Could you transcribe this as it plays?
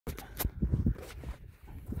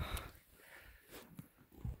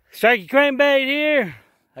Sharky Crankbait here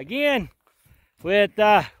again with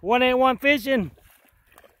 181 Fishing.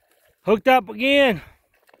 Hooked up again.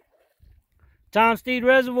 Tom Steed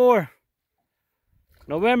Reservoir.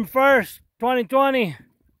 November 1st, 2020.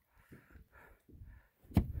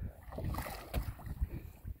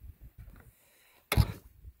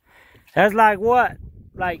 That's like what?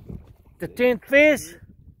 Like the 10th fish?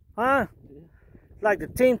 Huh? Like the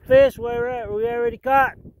 10th fish we already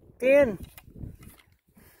caught? 10?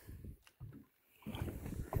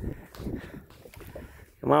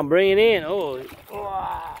 Come on, bring it in. Oh, come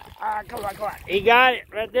on. He got it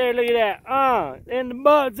right there. Look at that. In the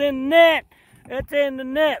bugs, in the net. That's in the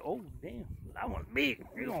net. Oh, damn. That one's big.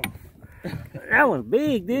 That one's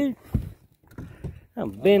big, dude.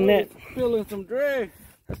 I'm bending that. Feeling some drag.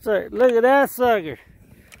 That's right. Look at that sucker.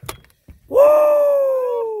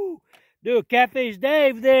 Woo! Do a Catfish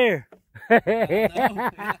Dave there. Get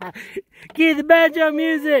the banjo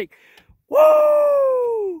music.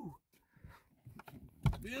 Woo!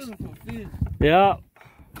 Beautiful fish. Yep.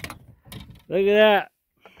 Look at that.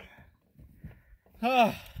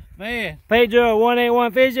 Oh, man. Pedro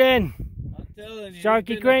 181 Fishing. I'm telling you.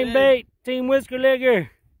 Sharky Crankbait. Team Whisker Liquor.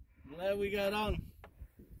 Glad we got on.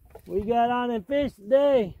 We got on and fish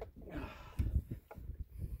today.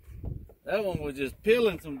 That one was just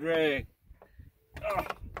peeling some drag. Oh.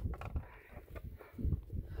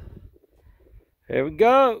 There we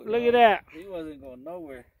go. Look at that. He wasn't going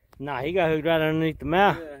nowhere. Nah, he got hooked right underneath the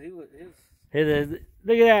mouth. Yeah, he was.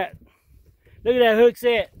 Look at that. Look at that hook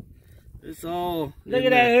set. It's all. Look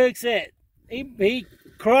at that hook set. He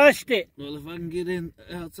crushed it. Well, if I can get in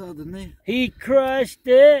outside the net. He crushed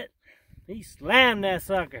it. He slammed that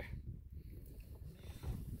sucker.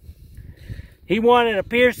 He wanted a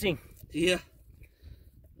piercing. Yeah.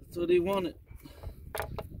 That's what he wanted.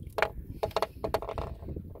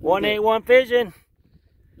 181 Fishing.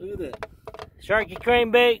 Look at that. Sharky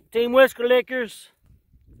Crankbait. Team Whisker Liquors.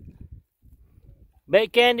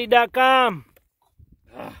 Baitcandy.com.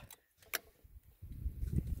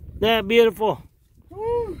 That beautiful.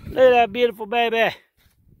 Woo. Look at that beautiful baby.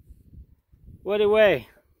 What do you weigh?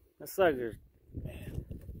 That sucker.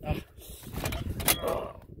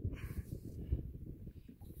 Oh.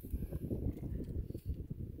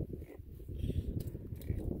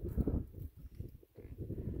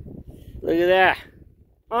 Look at that.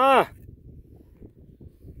 Oh.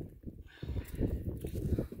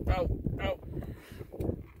 Come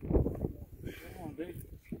on, dude.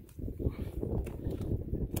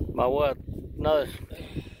 About what? Another.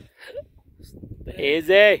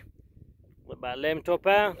 Easy. What, about 11, 12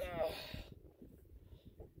 pounds?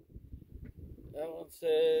 That one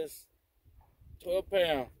says 12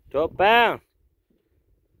 pounds. 12 pounds.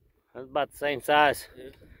 That's about the same size.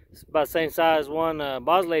 Yeah. It's about the same size as one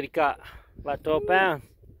Boss Lady caught. About 12 pounds.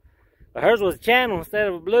 But hers was a channel instead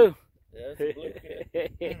of a blue. Yeah, that's a blue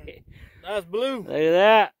cat. Nice blue. Look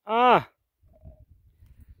at that.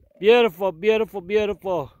 Beautiful, beautiful,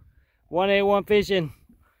 beautiful. 181 Fishing.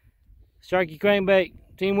 Sharky Crankbait.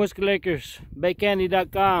 Team Whisker Liquors.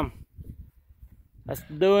 Baitcandy.com. That's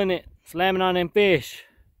doing it. Slamming on them fish.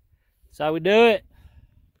 That's how we do it.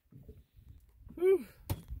 Whew.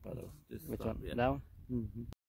 Which one? That one? Mm-hmm.